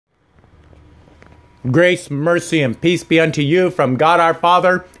Grace, mercy, and peace be unto you from God our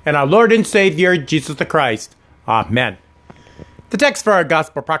Father and our Lord and Savior, Jesus the Christ. Amen. The text for our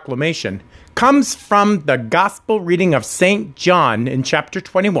gospel proclamation comes from the gospel reading of St. John in chapter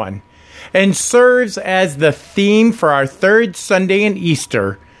 21 and serves as the theme for our third Sunday in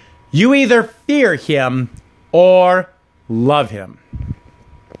Easter. You either fear him or love him.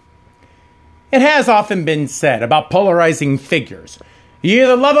 It has often been said about polarizing figures. You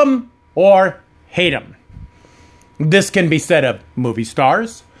either love him or hate him. This can be said of movie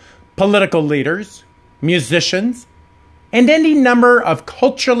stars, political leaders, musicians, and any number of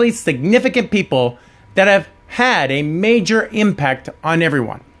culturally significant people that have had a major impact on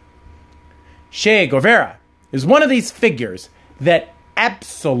everyone. Che Guevara is one of these figures that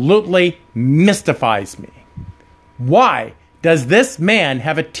absolutely mystifies me. Why does this man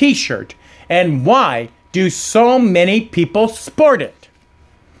have a t-shirt, and why do so many people sport it?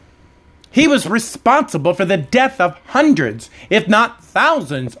 He was responsible for the death of hundreds, if not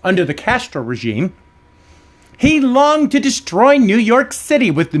thousands, under the Castro regime. He longed to destroy New York City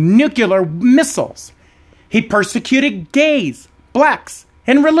with nuclear missiles. He persecuted gays, blacks,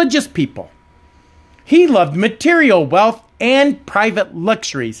 and religious people. He loved material wealth and private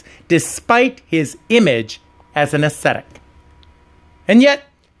luxuries, despite his image as an ascetic. And yet,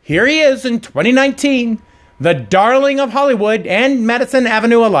 here he is in 2019, the darling of Hollywood and Madison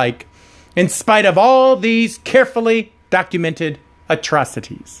Avenue alike, in spite of all these carefully documented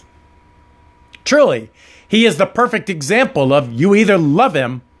atrocities. Truly, he is the perfect example of you either love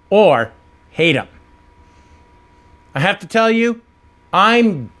him or hate him. I have to tell you,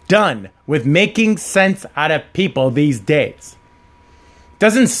 I'm done with making sense out of people these days.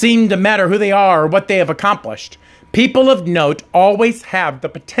 Doesn't seem to matter who they are or what they have accomplished. People of note always have the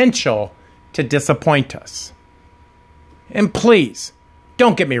potential to disappoint us. And please,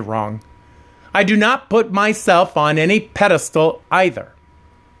 don't get me wrong. I do not put myself on any pedestal either.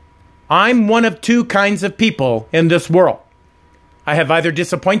 I'm one of two kinds of people in this world. I have either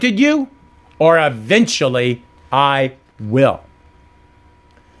disappointed you, or eventually I will.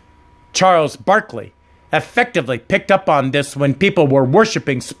 Charles Barkley effectively picked up on this when people were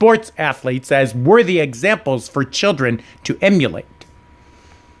worshiping sports athletes as worthy examples for children to emulate.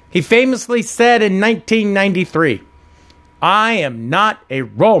 He famously said in 1993, "I am not a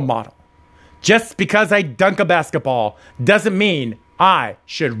role model. Just because I dunk a basketball doesn't mean I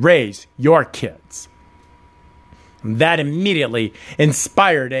should raise your kids." That immediately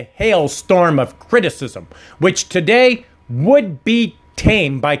inspired a hailstorm of criticism, which today would be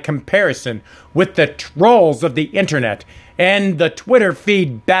tame by comparison with the trolls of the internet and the Twitter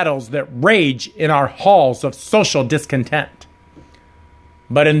feed battles that rage in our halls of social discontent.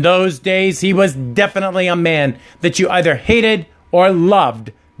 But in those days, he was definitely a man that you either hated or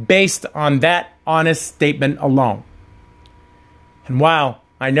loved based on that honest statement alone. And while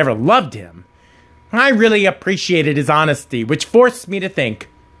I never loved him, I really appreciated his honesty, which forced me to think,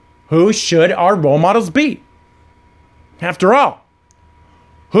 who should our role models be? After all,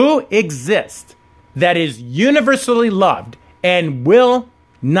 who exists that is universally loved and will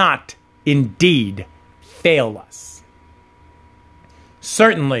not indeed fail us?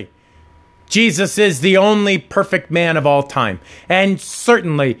 Certainly, Jesus is the only perfect man of all time, and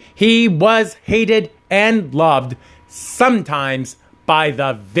certainly he was hated and loved, sometimes by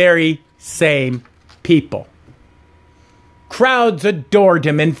the very same people. Crowds adored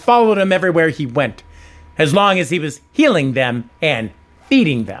him and followed him everywhere he went, as long as he was healing them and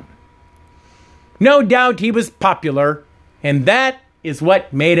feeding them. No doubt he was popular, and that is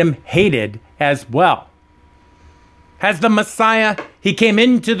what made him hated as well. As the Messiah, he came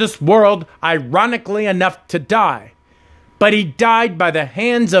into this world, ironically enough, to die. But he died by the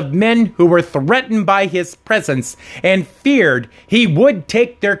hands of men who were threatened by his presence and feared he would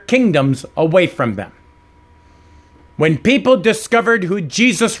take their kingdoms away from them. When people discovered who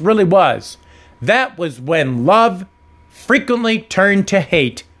Jesus really was, that was when love frequently turned to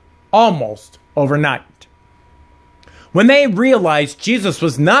hate almost overnight. When they realized Jesus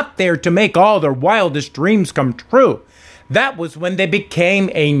was not there to make all their wildest dreams come true, that was when they became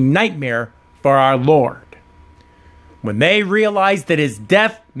a nightmare for our Lord. When they realized that his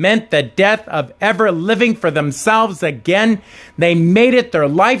death meant the death of ever living for themselves again, they made it their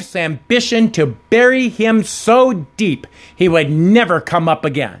life's ambition to bury him so deep he would never come up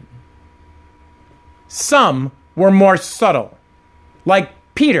again. Some were more subtle, like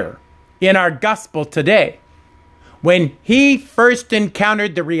Peter in our gospel today. When he first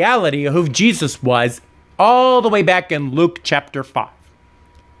encountered the reality of who Jesus was, all the way back in Luke chapter 5.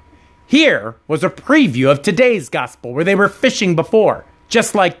 Here was a preview of today's gospel where they were fishing before,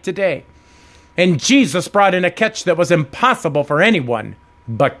 just like today. And Jesus brought in a catch that was impossible for anyone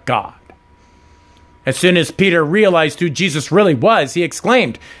but God. As soon as Peter realized who Jesus really was, he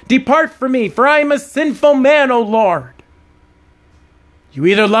exclaimed, "Depart from me, for I am a sinful man, O Lord." You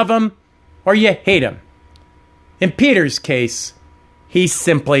either love him or you hate him. In Peter's case, he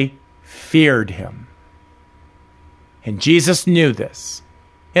simply feared him. And Jesus knew this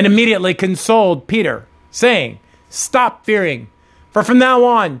and immediately consoled Peter, saying, "Stop fearing, for from now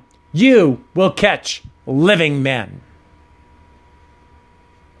on you will catch living men."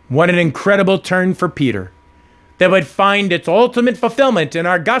 What an incredible turn for Peter that would find its ultimate fulfillment in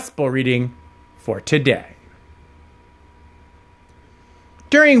our gospel reading for today.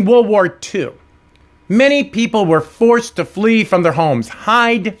 During World War II, many people were forced to flee from their homes,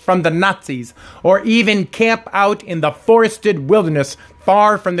 hide from the Nazis, or even camp out in the forested wilderness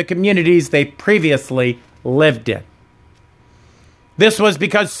far from the communities they previously lived in. This was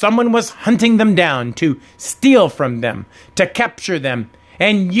because someone was hunting them down to steal from them, to capture them,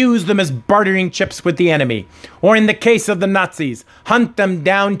 and use them as bartering chips with the enemy. Or in the case of the Nazis, hunt them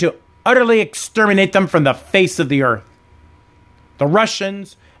down to utterly exterminate them from the face of the earth. The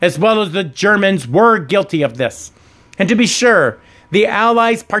Russians, as well as the Germans, were guilty of this. And to be sure, the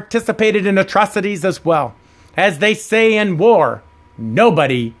Allies participated in atrocities as well. As they say in war,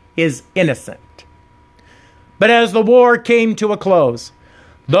 nobody is innocent. But as the war came to a close,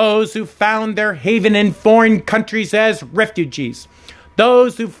 those who found their haven in foreign countries as refugees,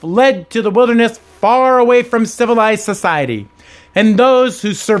 those who fled to the wilderness far away from civilized society, and those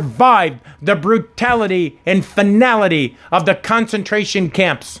who survived the brutality and finality of the concentration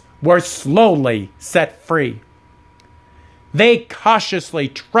camps were slowly set free. They cautiously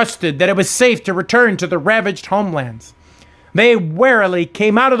trusted that it was safe to return to the ravaged homelands. They warily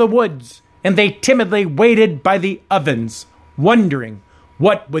came out of the woods, and they timidly waited by the ovens, wondering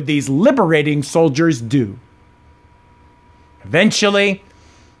what would these liberating soldiers do. Eventually,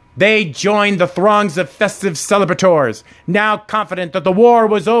 they joined the throngs of festive celebrators, now confident that the war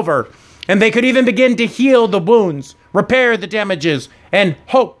was over, and they could even begin to heal the wounds, repair the damages, and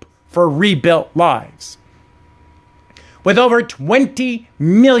hope for rebuilt lives. With over 20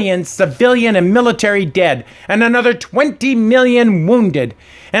 million civilian and military dead, and another 20 million wounded,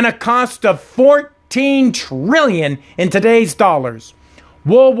 and a cost of $14 trillion in today's dollars,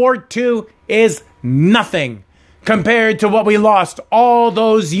 World War II is nothing compared to what we lost all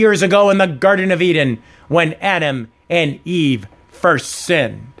those years ago in the Garden of Eden when Adam and Eve first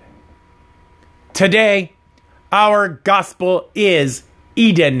sinned. Today, our gospel is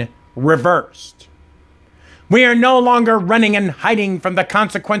Eden reversed. We are no longer running and hiding from the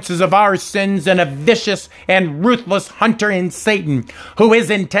consequences of our sins and a vicious and ruthless hunter in Satan who is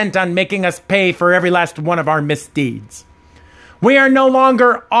intent on making us pay for every last one of our misdeeds. We are no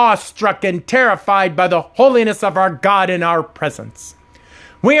longer awestruck and terrified by the holiness of our God in our presence.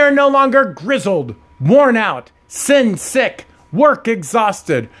 We are no longer grizzled, worn out, sin-sick,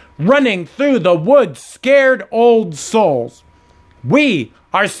 work-exhausted, running through the woods, scared old souls. We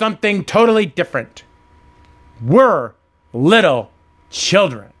are something totally different. We're little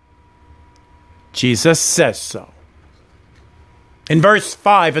children. Jesus says so. In verse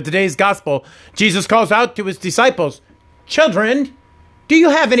 5 of today's gospel, Jesus calls out to his disciples, "Children, do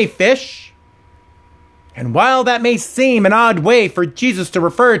you have any fish?" And while that may seem an odd way for Jesus to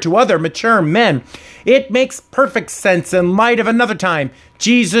refer to other mature men, it makes perfect sense in light of another time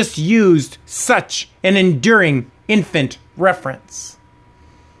Jesus used such an enduring infant reference.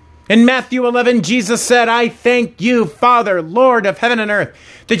 In Matthew 11, Jesus said, "I thank you, Father, Lord of heaven and earth,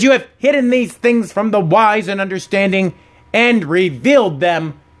 that you have hidden these things from the wise and understanding and revealed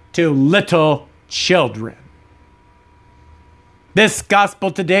them to little children." This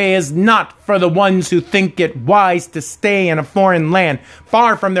gospel today is not for the ones who think it wise to stay in a foreign land,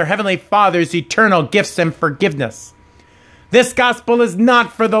 far from their heavenly Father's eternal gifts and forgiveness. This gospel is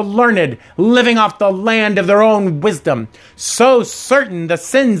not for the learned, living off the land of their own wisdom, so certain the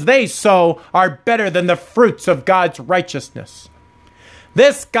sins they sow are better than the fruits of God's righteousness.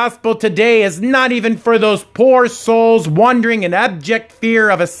 This gospel today is not even for those poor souls wandering in abject fear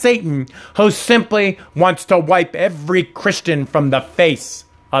of a Satan who simply wants to wipe every Christian from the face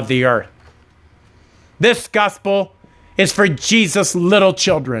of the earth. This gospel is for Jesus' little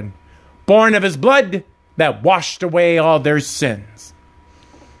children, born of his blood that washed away all their sins.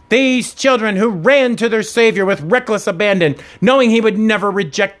 These children who ran to their Savior with reckless abandon, knowing he would never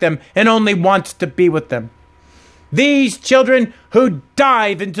reject them and only wants to be with them. These children who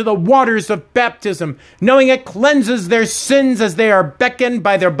dive into the waters of baptism, knowing it cleanses their sins as they are beckoned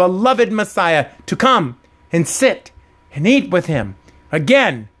by their beloved Messiah to come and sit and eat with him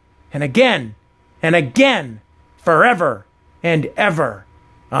again and again and again, forever and ever.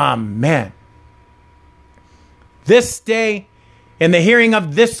 Amen. This day, in the hearing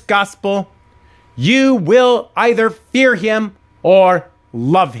of this gospel, you will either fear him or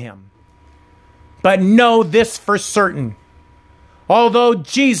love him. But know this for certain. Although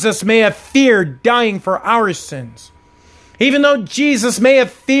Jesus may have feared dying for our sins, even though Jesus may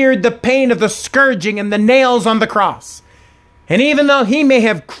have feared the pain of the scourging and the nails on the cross, and even though he may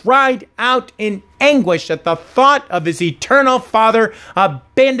have cried out in anguish at the thought of his eternal Father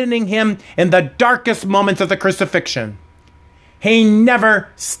abandoning him in the darkest moments of the crucifixion, he never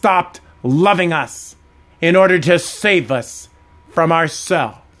stopped loving us in order to save us from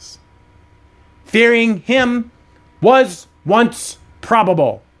ourselves. Fearing him was once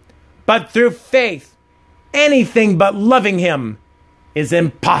probable, but through faith, anything but loving him is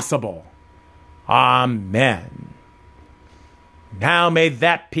impossible. Amen. Now may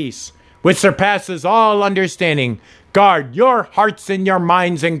that peace, which surpasses all understanding, guard your hearts and your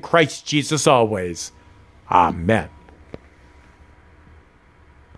minds in Christ Jesus always. Amen.